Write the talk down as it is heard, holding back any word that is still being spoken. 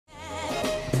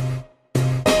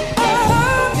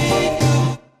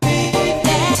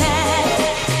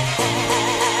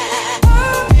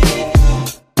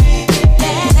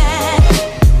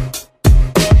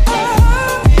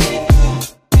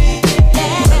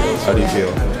feel?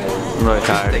 I'm really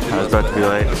tired. I was about to be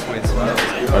late.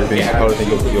 How do you think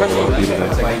you'll be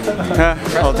tonight? Yeah,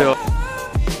 I'll do it.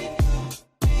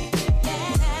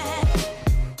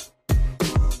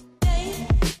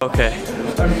 Okay.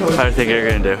 How do you think you're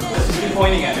gonna do? Keep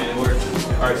pointing at it, it works.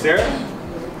 Alright, Sarah?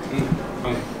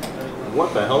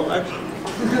 What the hell, actually?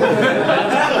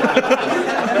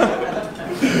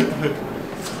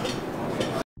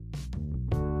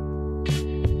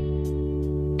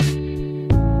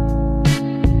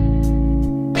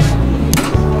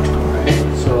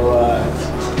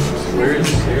 Where's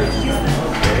Sarah?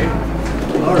 Okay.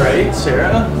 Alright,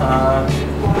 Sarah.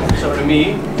 So to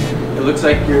me, it looks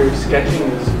like your sketching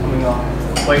is coming along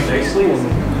quite nicely, and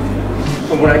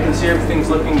from what I can see, everything's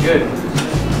looking good,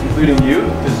 including you,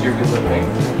 because you're good looking.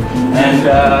 And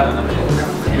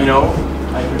you know,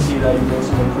 I can see that you've made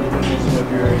some improvements in some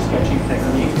of your sketching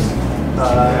techniques.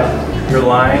 Your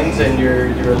lines and your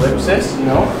ellipsis, you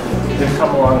know, they've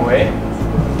come a long way.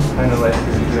 Kind of like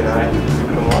you and I, they've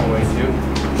come a long way too.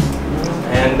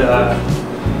 And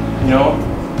you know,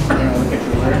 look at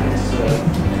your work.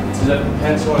 It's a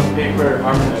pencil and paper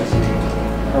harmonizing,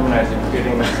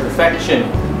 creating perfection.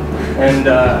 And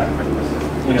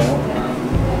you know,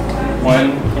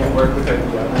 one can't work without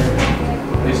the other.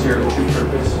 They serve a true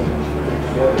purpose and work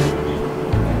together.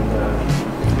 And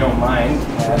if you don't mind,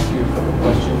 I ask you a couple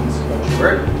questions about your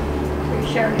work.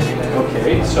 Sure.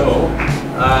 Okay, so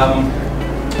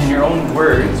in your own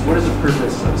words, what is the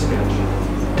purpose of a sketch?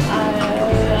 I don't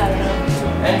know.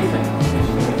 Anything.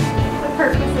 The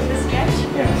purpose of the sketch?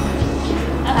 Yeah.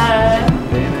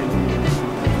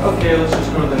 Okay, let's just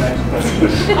go to the next question.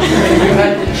 If you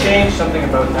had to change something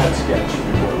about that sketch,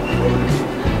 what would it be?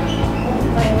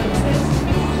 My ellipsis.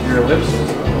 Your ellipsis.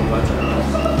 Oh, that's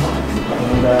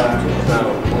and now,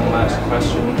 one last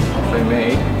question, if I may.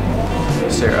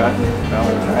 Sarah,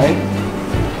 Valentine.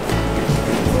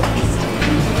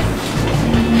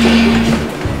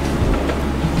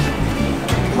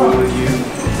 Will you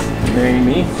marry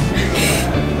me?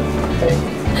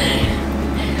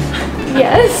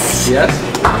 Yes. Yes?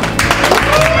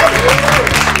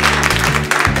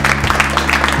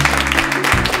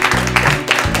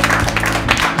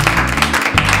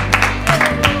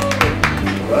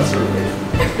 Well, that's a relief.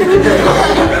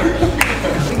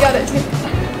 We got it too.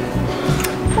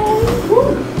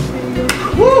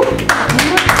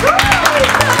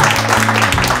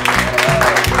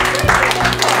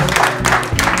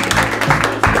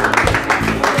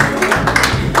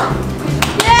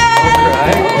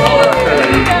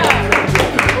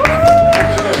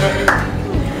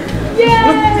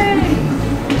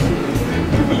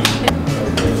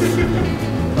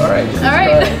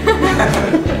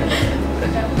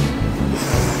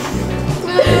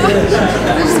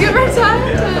 Just give her time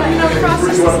to, you know,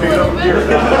 process this a little bit.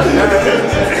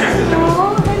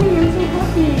 Oh, honey, you're so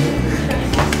happy.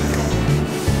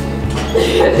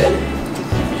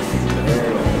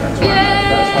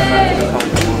 Yay!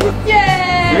 Yay!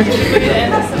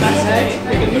 End the semester.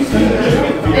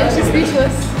 And she's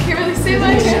speechless. Can't really say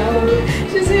much.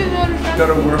 She's even out of breath. Got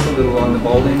to work a little on the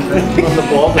balding thing. On the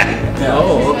balding? Yeah.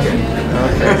 Oh, okay.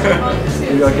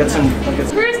 Maybe I'll get some.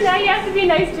 Bruce, now you have to be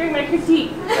nice during my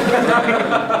critique.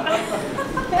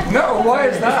 No, why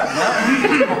is that?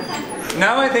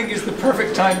 Now I think is the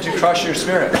perfect time to crush your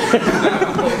spirit.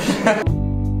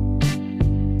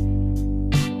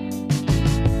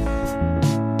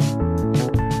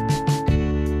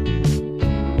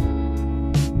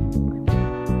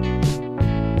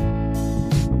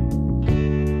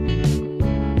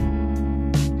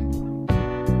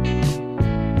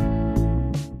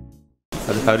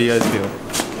 How do you guys feel?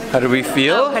 How do we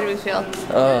feel? How do we feel?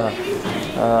 I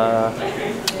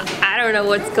I don't know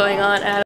what's going on, Adam.